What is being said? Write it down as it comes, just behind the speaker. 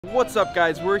What's up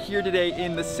guys, we're here today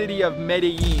in the city of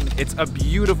Medellin. It's a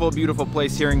beautiful, beautiful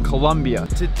place here in Colombia.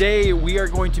 Today we are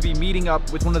going to be meeting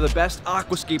up with one of the best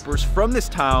aquascapers from this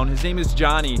town. His name is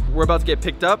Jhonny. We're about to get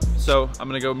picked up, so I'm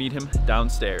gonna go meet him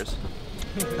downstairs.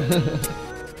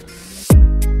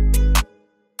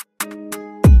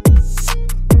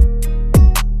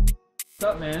 What's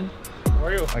up, man? How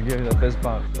are you? I'll give you the fist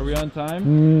bump. Are we on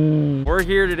time? We're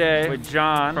here today with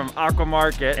John from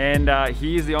AquaMarket, and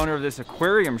he's the owner of this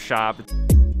aquarium shop.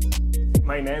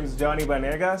 My name is Jhonny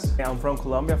V. I'm from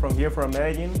Colombia, from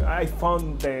Medellin. I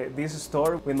found this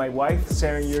store with my wife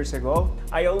 7 years ago.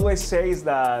 I always say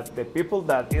that the people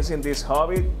that is in this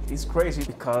hobby is crazy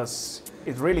because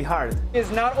it's really hard.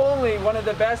 He's not only one of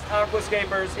the best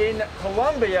aquascapers in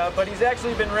Colombia, but he's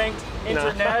actually been ranked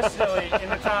internationally in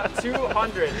the top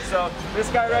 200. So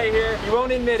this guy right here, he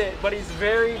won't admit it, but he's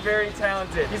very, very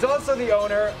talented. He's also the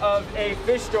owner of a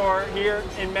fish store here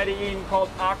in Medellin called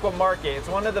AquaMarket. It's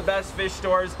one of the best fish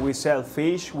stores. We sell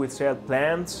fish, we sell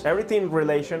plants, everything in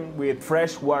relation with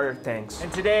freshwater tanks.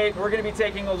 And today we're going to be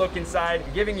taking a look inside,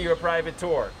 giving you a private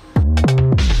tour.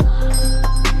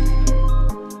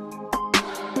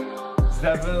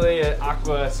 Definitely an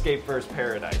aquascaper's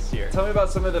paradise here. Tell me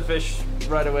about some of the fish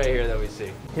right away here that we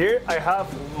see. Here I have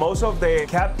most of the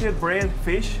captive bred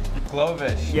fish.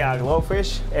 Glowfish. Yeah,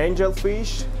 glowfish,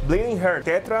 angelfish, bleeding heart,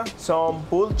 tetra, some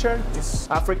pulcher, it's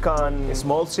African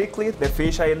small cichlid. The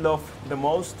fish I love the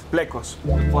most, plecos.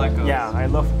 Plecos. Yeah, I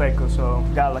love plecos, so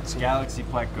galaxy. Galaxy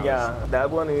plecos. Yeah, that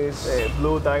one is a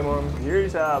blue diamond.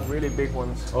 Here's a really big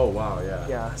ones. Oh wow, yeah.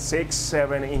 Yeah,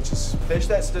 6-7 inches. Fish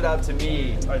that stood out to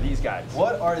me are these guys.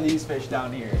 What are these fish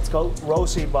down here? It's called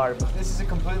rosy barb. This is a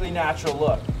completely natural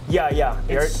look. Yeah.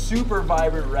 It's super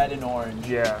vibrant red and orange.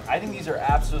 Yeah. I think these are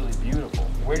absolutely beautiful.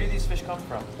 Where do these fish come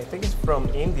from? I think it's from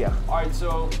India. All right,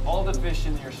 so all the fish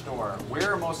in your store,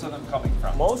 where are most of them coming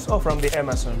from? Most are from the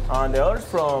Amazon, and the others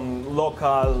from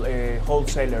local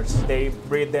wholesalers. They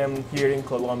breed them here in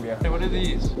Colombia. Hey, what are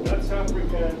these? That's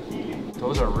African helium.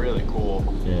 Those are really cool.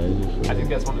 Yeah, I think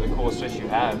that's one of the coolest fish you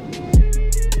have.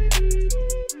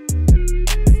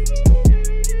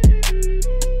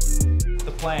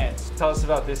 Plants. Tell us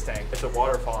about this tank. It's a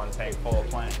water fawn tank full of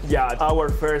plants. Yeah, our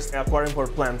first aquarium for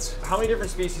plants. How many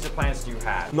different species of plants do you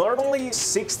have? Normally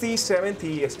 60,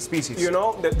 70 species. You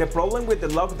know, the problem with the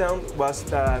lockdown was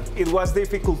that it was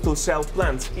difficult to sell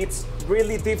plants. It's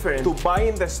really different to buy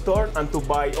in the store and to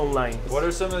buy online. What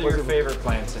are some of your favorite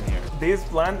plants in here? This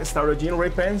plant, Starogene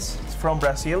repens, it's from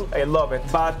Brazil. I love it.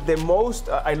 But the most,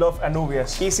 I love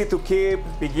Anubias. Easy to keep,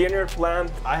 beginner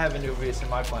plant. I have Anubias in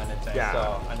my planted tank,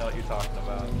 so I know what you're talking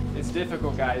about. It's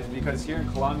difficult, guys, because here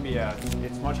in Colombia,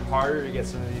 it's much harder to get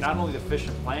some of these, not only the fish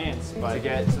and plants, but to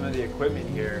get some of the equipment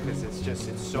here, because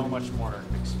it's so much more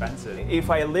expensive.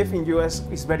 If I live in US,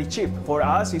 it's very cheap. For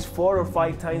us, it's 4 or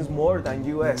 5 times more than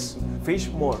US. Fish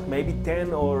more, maybe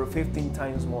 10 or 15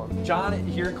 times more. John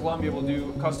here in Colombia will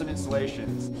do custom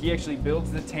installations. He actually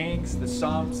builds the tanks, the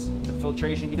sumps, the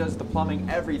filtration. He does the plumbing,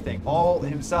 everything, all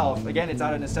himself. Again, it's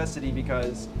out of necessity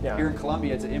because here in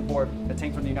Colombia, to import a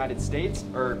tank from the United States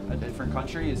or a different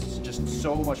country is just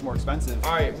so much more expensive.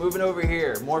 All right, moving over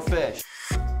here, more fish.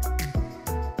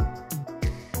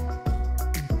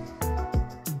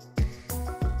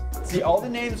 See, all the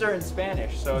names are in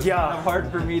Spanish, so it's kind of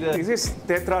hard for me to... This is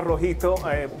Tetra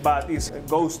Rojito, but it's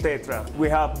Ghost Tetra. We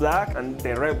have black and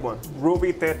the red one.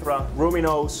 Ruby Tetra, Ruby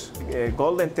Nose,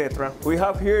 Golden Tetra. We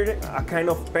have here a kind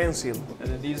of pencil.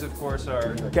 And then these, of course,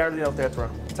 are... Cardinal Tetra.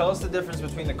 Tell us the difference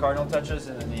between the cardinal tetras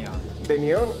and the neon. The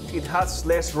neon, it has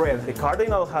less red. The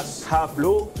cardinal has half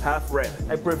blue, half red.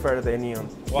 I prefer the neon.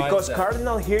 Why because is that?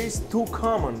 cardinal here is too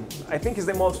common. I think it's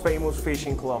the most famous fish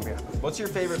in Colombia. What's your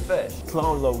favorite fish?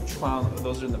 Clown loach. Clown,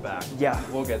 those are in the back. Yeah.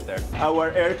 We'll get there.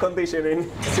 Our air conditioning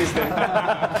system.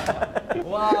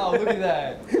 Wow, look at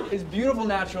that. It's beautiful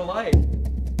natural light.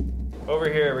 Over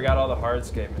here, we got all the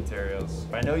hardscape materials.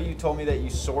 I know you told me that you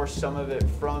source some of it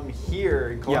from here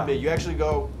in Colombia. You actually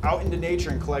go out into nature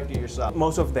and collect it yourself.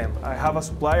 Most of them. I have a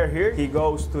supplier here. He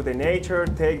goes to the nature,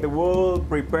 take the wood,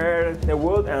 prepare the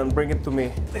wood, and bring it to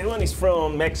me. This one is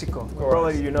from Mexico.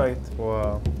 Probably you know it.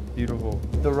 Wow, beautiful.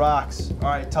 The rocks. All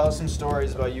right, tell us some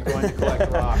stories about you going to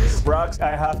collect rocks. Rocks,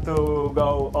 I have to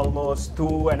go almost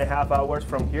 2.5 hours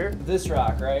from here. This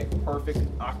rock, right? Perfect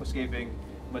aquascaping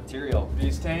material.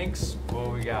 These tanks,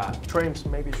 what we got? Shrimps,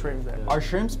 maybe shrimps there. Are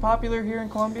shrimps popular here in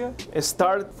Colombia? It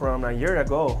started from a year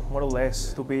ago, more or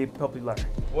less, to be popular.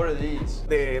 What are these?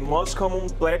 The most common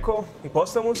pleco,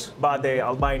 hippopotamus, but the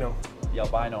albino. the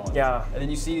albino ones. Yeah. And then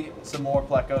you see some more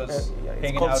plecos yeah, it's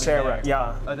hanging called out Sarah, in there.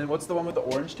 yeah. And then what's the one with the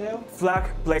orange tail? Flag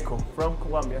pleco from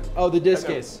Colombia. Oh, the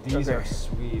discus. These Okay. are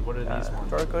sweet. What are these ones?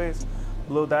 Turquoise,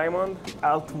 blue diamond,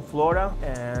 altum flora,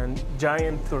 and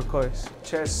giant turquoise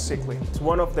chest cichlid. It's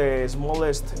one of the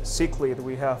smallest cichlid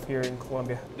we have here in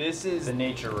Colombia. This is the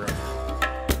nature room.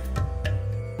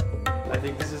 I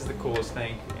think this is the coolest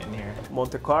thing in here.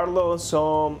 Monte Carlo,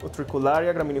 some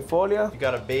Utricularia graminifolia. You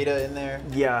got a beta in there.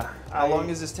 Yeah. How long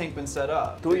has this tank been set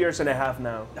up? 2 years and a half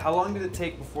now. How long did it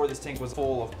take before this tank was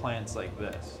full of plants like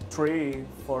this?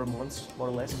 3-4 months, more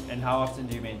or less. And how often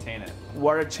do you maintain it?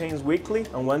 Water change weekly,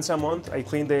 and once a month I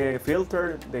clean the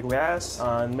filter, the glass,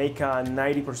 and make a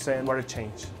 90% water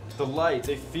change. The lights,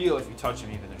 they feel if you touch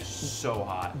them even, they're so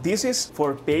hot. This is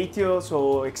for patios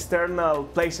or external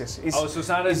places. It's, Oh, so it's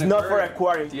not an not for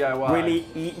aquarium. aquarium. DIY. Really,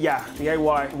 yeah,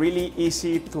 DIY. Really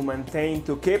easy to maintain,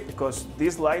 to keep, because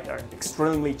these lights are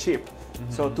extremely cheap.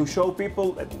 So to show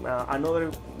people another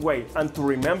way and to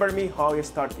remember me how I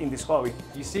start in this hobby.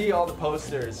 You see all the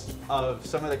posters of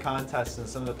some of the contests and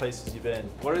some of the places you've been.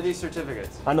 What are these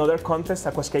certificates? Another contest,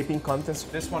 aquascaping contest.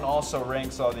 This one also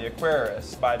ranks all the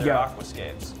aquarists by their Yeah.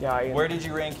 aquascapes. Yeah. Where did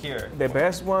you rank here? The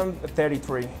best one,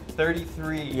 33.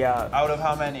 33. Yeah. Out of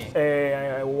how many?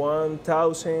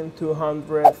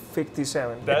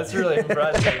 1,257. That's really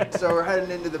impressive. So we're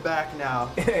heading into the back now.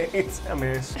 It's a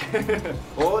mess.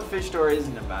 What fish store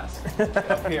isn't a mess?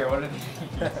 Up here, what are these?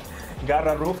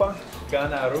 Garra rufa.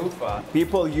 Ganarufa.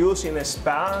 People use in a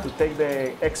spa to take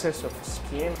the excess of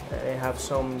skin. I have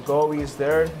some gobies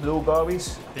there, blue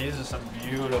gobies. These are some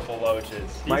beautiful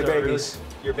loaches. My These are babies.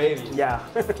 Your babies? Yeah,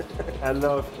 I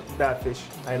love that fish.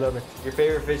 I love it. Your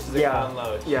favorite fish is a Yeah. con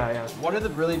loach? Yeah. What are the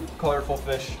really colorful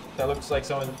fish that looks like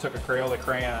someone took a Crayola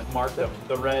crayon, marked them?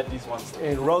 The red, these ones.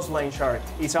 And roseline shark.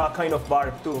 It's a kind of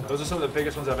barb too. Those are some of the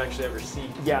biggest ones I've actually ever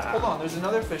seen. Yeah. Hold on, there's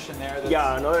another fish in there. That's...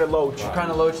 Yeah, another loach. What kind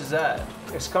of loach is that?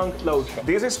 A skunk loach.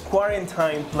 This is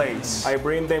quarantine place. I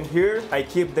bring them here. I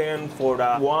keep them for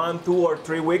 1, 2, or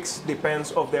 3 weeks,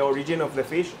 depends of the origin of the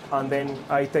fish, and then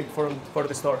I take for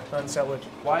the store and sell it.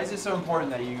 Why is it so important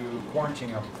that you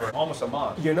quarantine them for almost a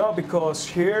month? You know, because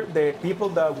here the people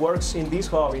that works in this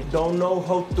hobby don't know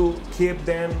how to keep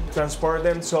them, transport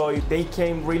them, so they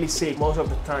came really sick most of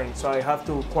the time. So I have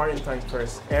to quarantine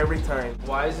first, every time.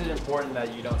 Why is it important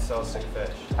that you don't sell sick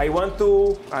fish? I want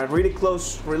to a really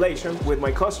close relation with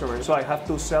my customers, so I have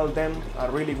to sell them a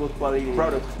really good quality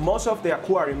product. Most of the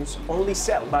aquariums only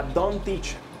sell, but don't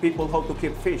teach people how to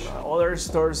keep fish. Other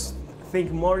stores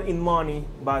think more in money,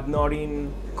 but not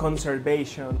in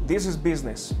conservation. This is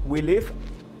business. We live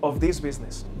of this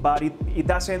business, but it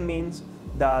doesn't mean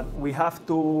that we have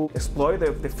to exploit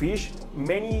the fish.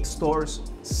 Many stores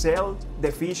sell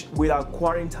the fish without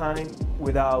quarantine,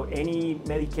 without any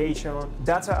medication.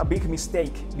 That's a big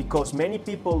mistake because many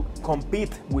people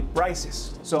compete with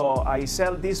prices. So I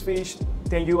sell this fish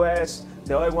 10 US,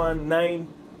 the other one 9,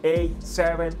 8,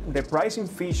 7. The price in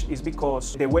fish is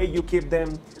because the way you keep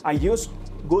them. I use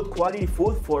good quality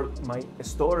food for my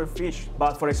store fish,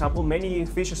 but for example, many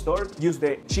fish stores use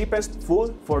the cheapest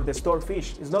food for the store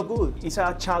fish. It's not good. It's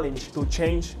a challenge to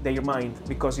change their mind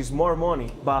because it's more money,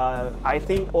 but I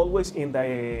think always in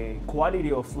the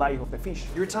quality of life of the fish.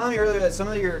 You were telling me earlier that some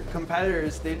of your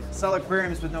competitors, they sell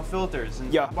aquariums with no filters.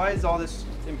 And Yeah. Why is all this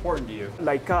important to you?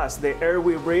 Like us, the air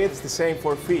we breathe is the same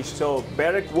for fish. So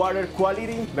better water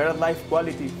quality, better life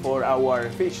quality for our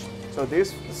fish. So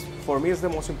this, for me, is the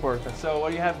most important. So what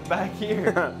do you have back here?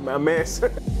 A mess.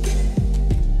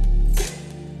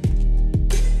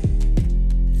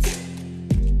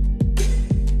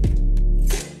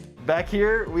 Back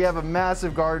here, we have a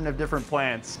massive garden of different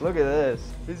plants. Look at this.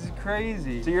 This is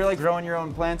crazy. So you're like growing your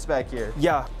own plants back here.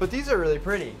 Yeah. But these are really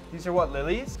pretty. These are what,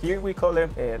 lilies? Here we call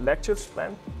them lettuce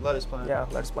plant. Lettuce plant. Yeah,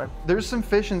 lettuce plant. There's some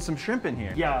fish and some shrimp in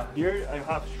here. Yeah, here I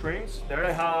have shrimps. There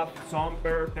I have some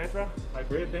tetra. I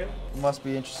breed them. Must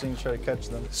be interesting to try to catch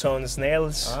them. Some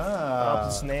snails. Ah.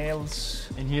 Snails.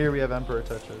 And here we have emperor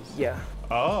tetras. Yeah.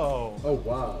 Oh. Oh,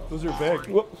 wow. Those are big.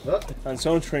 Whoop. And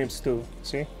some shrimps too.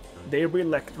 See? They breed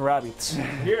like rabbits.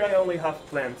 Here I only have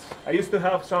plants. I used to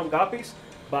have some guppies,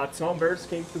 but some birds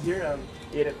came to here and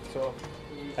ate it, so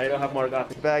I don't have more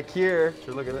guppies. Back here,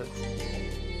 sure, look at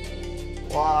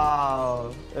this.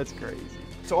 Wow, that's crazy.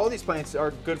 So all these plants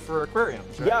are good for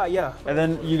aquariums, right? Yeah, yeah. And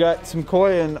then you got some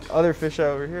koi and other fish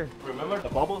over here. Remember the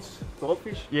bubbles?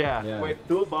 Goldfish? Yeah. Wait,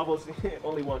 2 bubbles,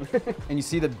 only 1. And you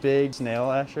see the big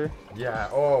snail asher? Yeah,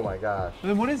 oh my gosh.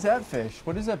 Then what is that fish?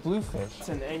 What is that blue fish? It's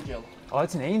an angel. Oh,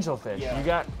 it's an angelfish. Yeah. You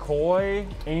got koi,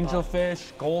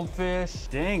 angelfish, goldfish.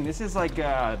 Dang, this is like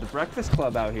the Breakfast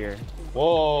Club out here.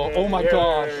 Whoa, oh my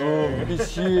gosh. Oh,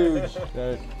 he's huge.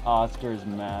 That Oscar's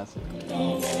massive.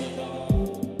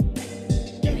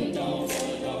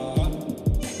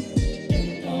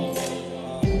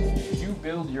 You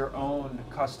build your own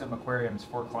custom aquariums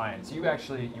for clients. You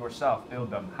actually yourself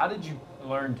build them. How did you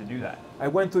learn to do that? I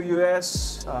went to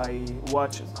US, I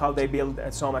watched how they build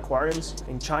some aquariums.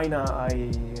 In China,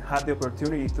 I had the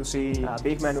opportunity to see a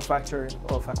big manufacturer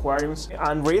of aquariums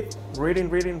and reading,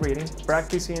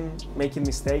 practicing, making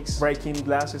mistakes, breaking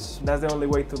glasses. That's the only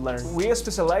way to learn. We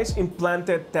specialize in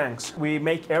planted tanks. We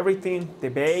make everything, the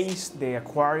base, the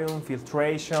aquarium,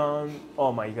 filtration,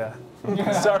 oh my God.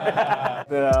 Sorry.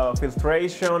 The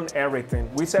filtration, everything.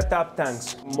 We set up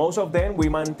tanks. Most of them, we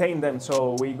maintain them,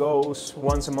 so we go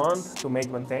once a month to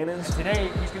make maintenance. Today,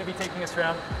 he's going to be taking us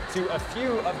around to a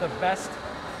few of the best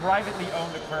privately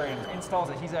owned aquariums, installs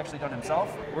that he's actually done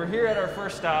himself. We're here at our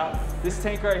first stop, this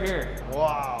tank right here.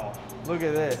 Wow, look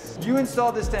at this. You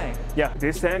installed this tank? Yeah,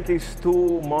 this tank is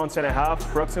 2 months and a half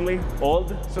approximately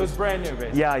old. So it's brand new,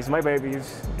 basically? Yeah, it's my baby,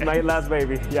 it's my last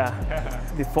baby, yeah.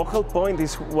 The focal point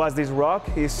was this rock,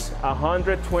 is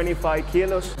 125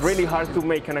 kilos. Really hard to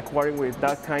make an aquarium with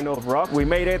that kind of rock. We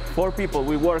made it 4 people.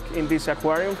 We worked in this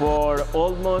aquarium for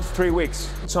almost 3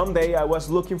 weeks. Someday I was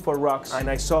looking for rocks and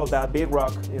I saw that big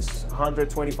rock is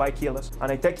 125 kilos and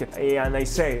I take it and I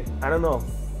say, I don't know,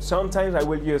 sometimes I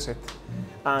will use it.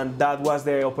 And that was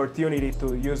the opportunity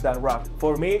to use that rock.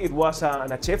 For me, it was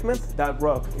an achievement. That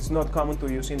rock is not common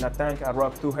to use in a tank, a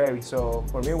rock too heavy. So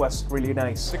for me, it was really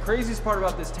nice. The craziest part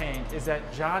about this tank is that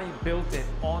Jhonny built it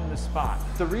on the spot.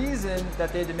 The reason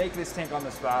that they had to make this tank on the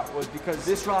spot was because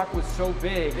this rock was so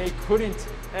big, they couldn't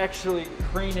actually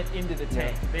crane it into the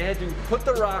tank. They had to put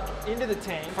the rock into the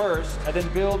tank first and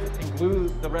then build and glue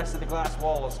the rest of the glass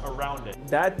walls around it.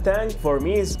 That tank, for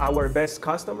me, is our best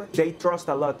customer. They trust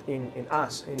a lot in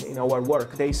us. In our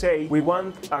work. They say, we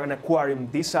want an aquarium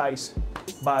this size,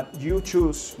 but you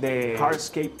choose the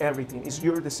hardscape, everything. It's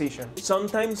your decision.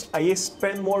 Sometimes I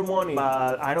spend more money,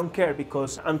 but I don't care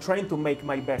because I'm trying to make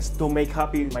my best, to make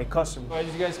happy my customer. Well,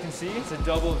 as you guys can see, it's a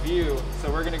double view.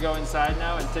 So we're gonna go inside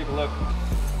now and take a look.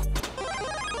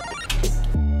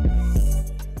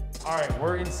 All right,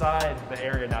 we're inside the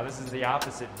area now. This is the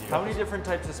opposite view. How many different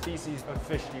types of species of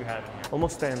fish do you have in here?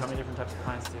 Almost 10. How many different types of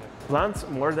plants do you have? Plants,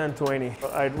 more than 20.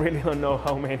 I really don't know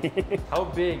how many. How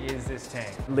big is this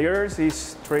tank? Liters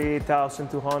is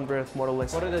 3,200, more or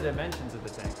less. What are the dimensions of the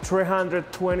tank?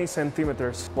 320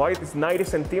 centimeters. Wide is 90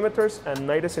 centimeters and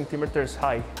 90 centimeters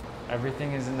high.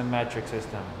 Everything is in the metric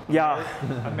system. Yeah.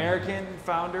 American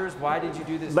founders, why did you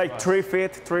do this? Like 3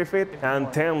 feet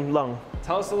and 10 long.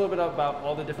 Tell us a little bit about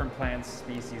all the different plant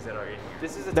species that are in here.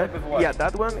 This is a type of what? Yeah,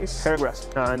 that one is hairgrass.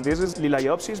 And this is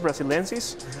Liliopsis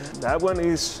brasilensis. That one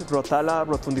is Rotala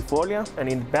rotundifolia. And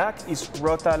in back is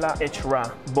Rotala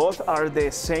echra. Both are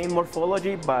the same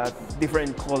morphology, but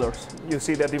different colors. You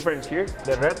see the difference here?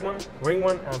 The red one, green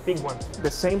one, and pink one.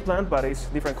 The same plant, but it's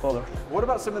different color. What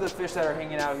about some of the fish that are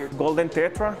hanging out here? Golden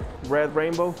tetra, red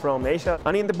rainbow from Asia.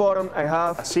 And in the bottom, I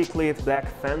have a cichlid, black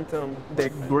phantom. The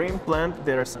green plant,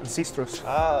 there's citrus.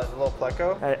 Ah, a little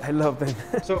pleco? I love them.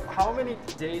 So how many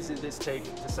days did this take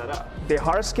to set up? The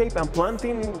hardscape and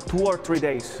planting, 2 or 3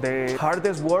 days. The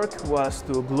hardest work was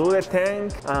to glue the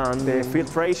tank and the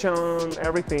filtration,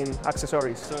 everything,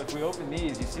 accessories. So if we open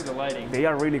these, you see the lighting. They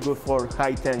are really good for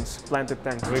high tanks, planted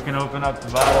tanks. We can open up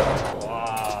the bottom.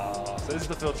 Wow. So this is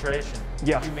the filtration.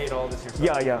 Yeah. You made all this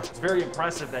yourself. Yeah. It's very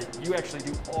impressive that you actually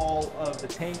do all of the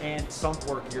tank and sump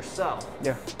work yourself.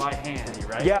 Yeah. By hand,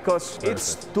 right? Yeah, because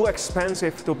it's too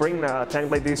expensive to bring a tank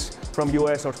like this from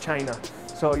US or China.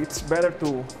 So it's better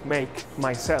to make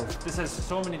myself. This has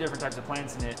so many different types of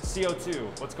plants in it.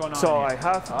 CO2, what's going on So here? I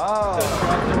have The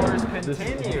trapdoors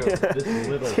continue.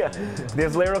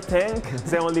 this little tank. It's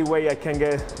the only way I can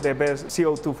get the best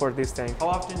CO2 for this tank. How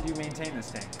often do you maintain this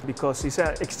tank? Because it's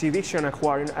an exhibition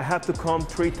aquarium, I have to come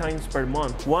 3 times per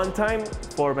month. One time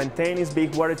for maintaining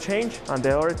big water change, and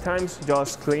the other times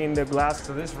just clean the glass.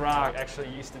 So this rock actually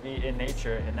used to be in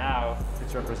nature, and now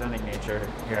it's representing nature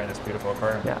here in this beautiful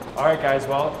aquarium. Yeah. All right, guys.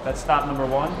 Well, that's stop number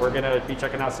 1. We're gonna be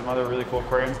checking out some other really cool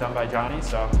aquariums done by Jhonny,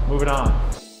 so moving on.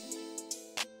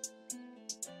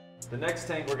 The next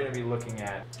tank we're gonna be looking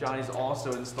at, Jhonny's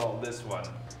also installed this one.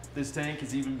 This tank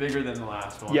is even bigger than the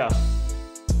last one. Yeah.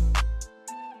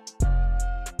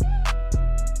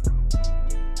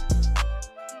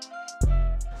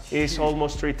 It's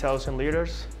almost 3,000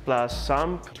 liters plus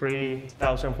sump,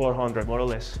 3,400 more or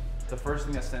less. The first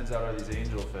thing that stands out are these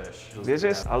angelfish. This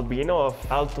is albino of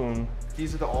Altum.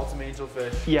 These are the ultimate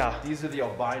angelfish. Yeah. These are the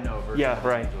albino version Yeah, of the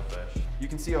right. angelfish. You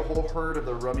can see a whole herd of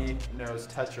the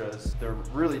rummy-nosed tetras. They're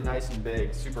really nice and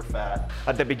big, super fat.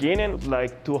 At the beginning,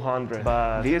 like 200,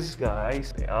 but these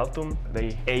guys, the Altum,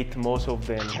 they ate most of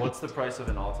them. What's the price of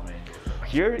an ultimate angelfish?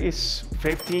 Here is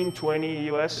 15, 20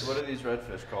 US. What are these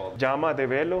redfish called? Llama de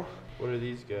velo. What are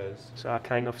these guys? It's a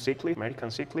kind of cichlid, American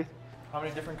cichlid. How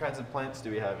many different kinds of plants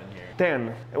do we have in here?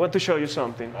 10. I want to show you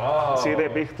something. Oh. See the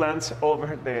big plants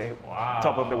over the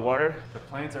top of the water? The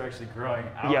plants are actually growing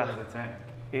out Yeah. of the tank.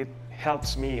 It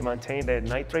helps me maintain the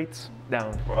nitrates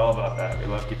down. We're all about that. We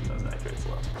love keeping those nitrates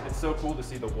low. It's so cool to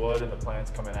see the wood and the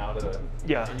plants coming out of the...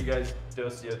 Yeah. And you guys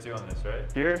dose CO2 on this, right?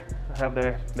 Here, I have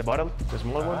the bottle, the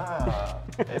small one. Ah,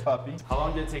 hey puppy. How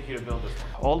long did it take you to build this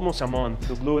one? Almost a month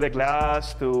to glue the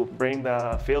glass, to bring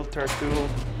the filter to.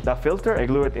 The filter, I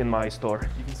glue it in my store.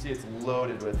 You can see it's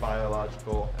loaded with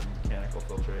biological and mechanical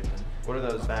filtration. What are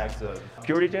those bags of?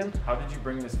 Purigen? How did you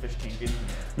bring this fish tank in here?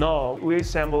 No, we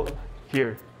assemble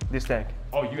here, this tank.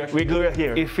 Oh, you actually We glue it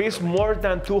here. If it's more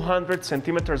than 200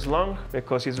 centimeters long,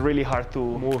 because it's really hard to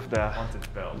move the... Once it's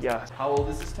built. Yeah, How old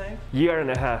is this tank? year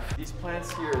and a half. These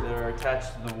plants here that are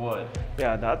attached to the wood.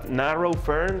 Yeah, that narrow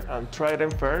fern and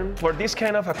trident fern. For this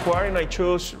kind of aquarium, I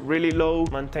chose really low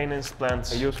maintenance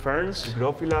plants. I use ferns,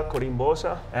 Hygrophila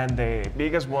corimbosa, and the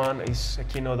biggest one is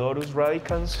Echinodorus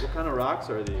radicans. What kind of rocks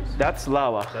are these? That's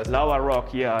lava, lava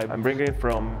rock, yeah. I'm bringing it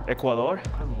from Ecuador.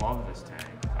 I love this tank.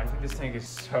 I think this tank is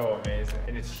so amazing.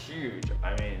 And it's huge.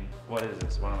 I mean, what is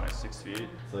this? One of my 6 feet?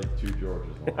 It's like 2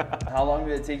 Georges long. How long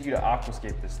did it take you to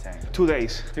aquascape this tank? 2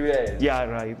 days. 2 days. Yeah,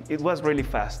 right. It was really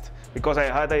fast because I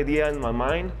had the idea in my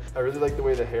mind. I really like the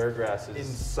way the hair grass is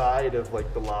inside of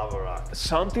like the lava rock.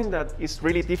 Something that is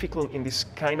really difficult in this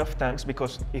kind of tanks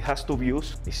because it has 2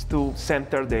 views is to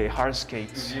center the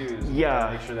hardscapes. Views. Yeah.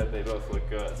 Make sure that they both look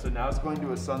good. So now it's going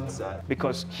to a sunset.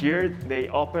 Because here they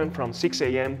open from 6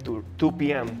 a.m. to 2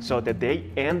 p.m. So the day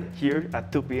end here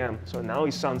at 2 p.m. So now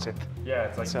it's sunset. Yeah,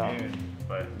 it's like So, noon,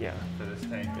 but yeah. for this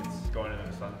tank, it's going into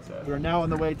the sunset. We're now on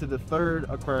the way to the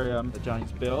 3rd aquarium that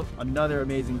Jhonny's built. Another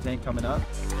amazing tank coming up.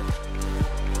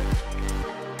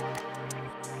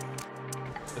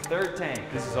 The 3rd tank,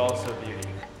 this is also beauty.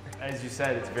 As you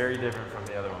said, it's very different from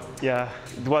the other ones. Yeah,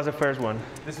 it was the first one.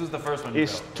 This was the first one you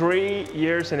It's built. 3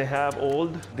 years and a half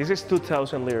old. This is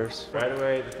 2,000 liters. Right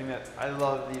away, the thing that I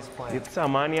love these plants. It's a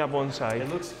mania bonsai. It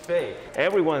looks fake.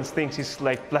 Everyone thinks it's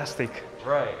like plastic.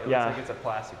 Right. It Yeah. looks like it's a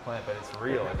plastic plant, but it's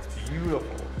real and it's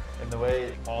beautiful. And the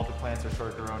way all the plants are sort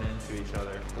of grown into each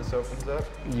other. This opens up.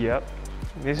 Yep.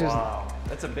 This Wow.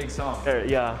 That's a big sum.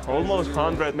 yeah, almost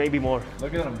 100, maybe more.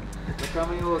 Look at them. Look how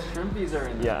many little shrimpies are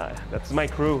in there. Yeah, that's my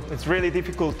crew. It's really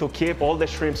difficult to keep all the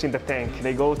shrimps in the tank.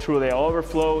 They go through the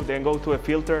overflow, then go to a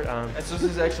filter, and And so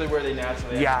this is actually where they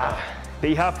naturally end yeah, up.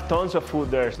 they have tons of food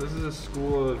there. This is a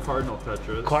school of cardinal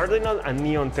tetras. Cardinal and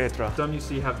neon tetra. Some you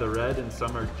see have the red and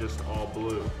some are just all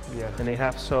blue. Yeah, and they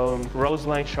have some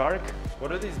roseline shark,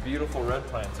 What are these beautiful red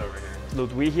plants over here?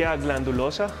 Ludwigia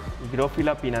glandulosa,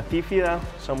 Hygrophila pinnatifida,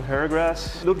 some hair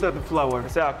grass. Look at the flower.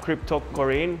 It's a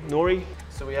cryptocoryne, nuri.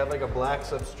 So we have like a black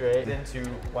substrate into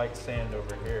white sand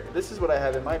over here. This is what I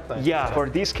have in my plant. Yeah, for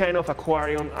this kind of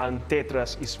aquarium and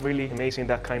tetras, it's really amazing,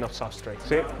 that kind of substrate.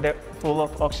 See, they're full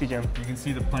of oxygen. You can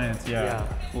see the plants, Yeah.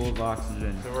 full of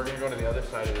oxygen. So we're gonna go to the other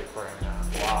side of the aquarium now.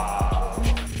 Wow.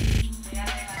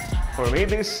 For me,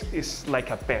 this is like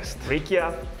a pest.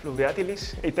 Riccia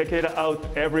fluviatilis. I take it out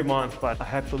every month, but I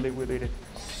have to live with it.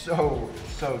 So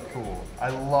cool. I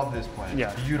love this plant.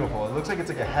 Yeah. Beautiful. It looks like it's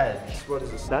like a hedge. What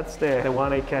is this? That's the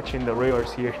one I catch in the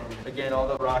rivers here. Again, all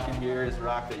the rock in here is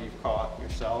rock that you've caught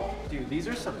yourself. Dude, these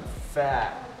are some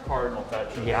fat cardinal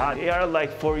tetras. Yeah, they are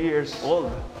like 4 years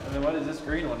old. And then what is this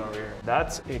green one over here?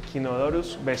 That's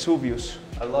Echinodorus vesuvius.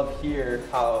 I love here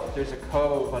how there's a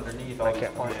cove underneath all these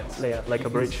plants. Yeah, like You a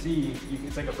can bridge. See,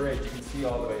 it's like a bridge. You can see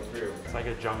all the way through. It's like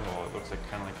a jungle. It looks like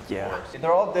kind of like a Yeah. forest.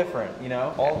 They're all different, you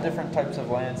know? All different types of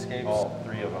landscapes. All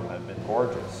 3 of them have been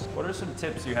gorgeous. What are some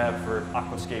tips you have for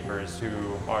aquascapers who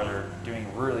are doing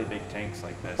really big tanks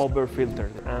like this? Over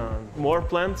filtered. And more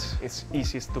plants, it's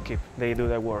easiest to keep. They do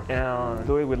their work. And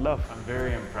do it with love. I'm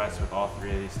very impressed with all 3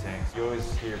 of these tanks. You always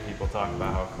hear people talk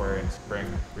about how aquariums bring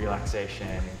relaxation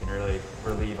and can really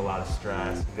relieve a lot of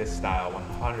stress. This style,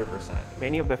 100%.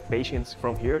 Many of the patients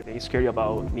from here, they scare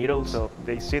about needles, so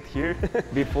they sit here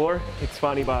before. It's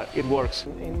funny, but it works.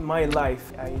 In my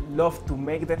life, I love to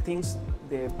make the things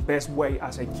the best way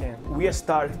as I can. We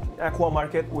start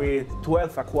AquaMarket with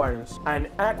 12 aquariums. And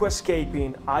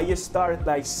aquascaping, I started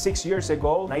like 6 years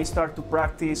ago. I start to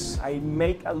practice. I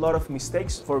make a lot of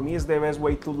mistakes. For me, it's the best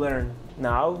way to learn.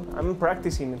 Now I'm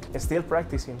practicing, still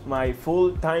practicing. My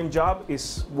full-time job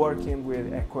is working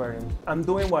with aquarium. I'm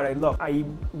doing what I love. I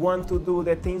want to do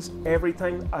the things every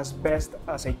time as best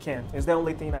as I can. It's the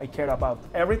only thing I care about.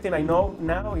 Everything I know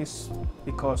now is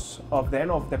because of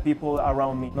them, of the people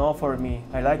around me, not for me.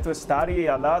 I like to study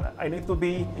a lot. I need to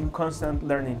be in constant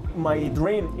learning. My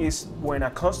dream is when a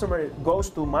customer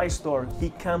goes to my store, he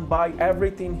can buy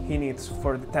everything he needs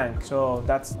for the tank. So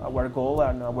that's our goal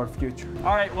and our future.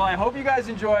 All right, well, I hope you guys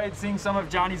enjoyed seeing some of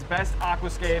Jhonny's best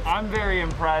aquascapes. I'm very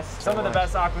impressed. Some of the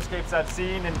best aquascapes I've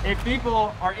seen. And if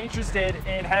people are interested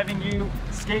in having you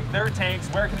scape their tanks,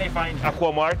 where can they find you?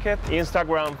 AquaMarket,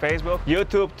 Instagram, Facebook,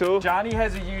 YouTube too. Jhonny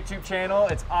has a YouTube channel.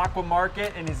 It's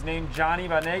AquaMarket, and his name Jhonny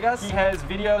Vanegas. He has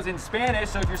videos in Spanish,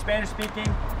 so if you're Spanish speaking,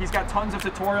 he's got tons of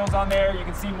tutorials on there. You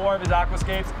can see more of his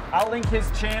aquascapes. I'll link his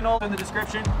channel in the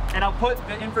description, and I'll put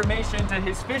the information to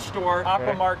his fish store,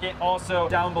 AquaMarket, also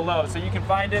down below, so you can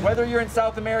find it. Whether you're in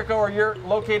South America or you're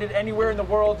located anywhere in the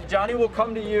world, Jhonny will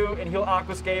come to you and he'll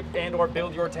aquascape and or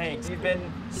build your tanks. You've been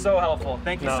so helpful.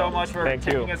 Thank you so much for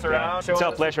taking us around. It's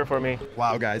a pleasure for me.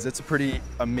 Wow, guys, it's a pretty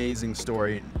amazing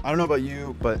story. I don't know about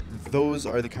you, but those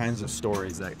are the kinds of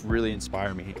stories that really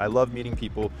inspire me. I love meeting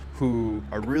people who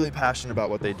are really passionate about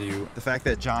what they do. The fact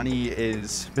that Jhonny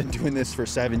has been doing this for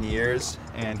 7 years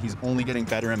and he's only getting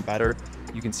better and better.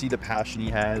 You can see the passion he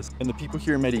has. And the people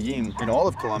here in Medellin, in all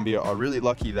of Colombia, are really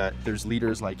lucky that there's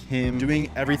leaders like him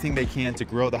doing everything they can to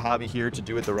grow the hobby here, to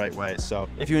do it the right way. So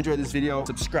if you enjoyed this video,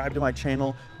 subscribe to my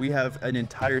channel. We have an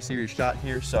entire series shot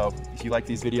here. So if you like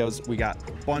these videos, we got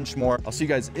a bunch more. I'll see you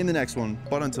guys in the next one.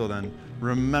 But until then,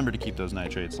 remember to keep those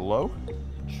nitrates low.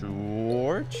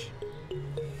 George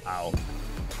out.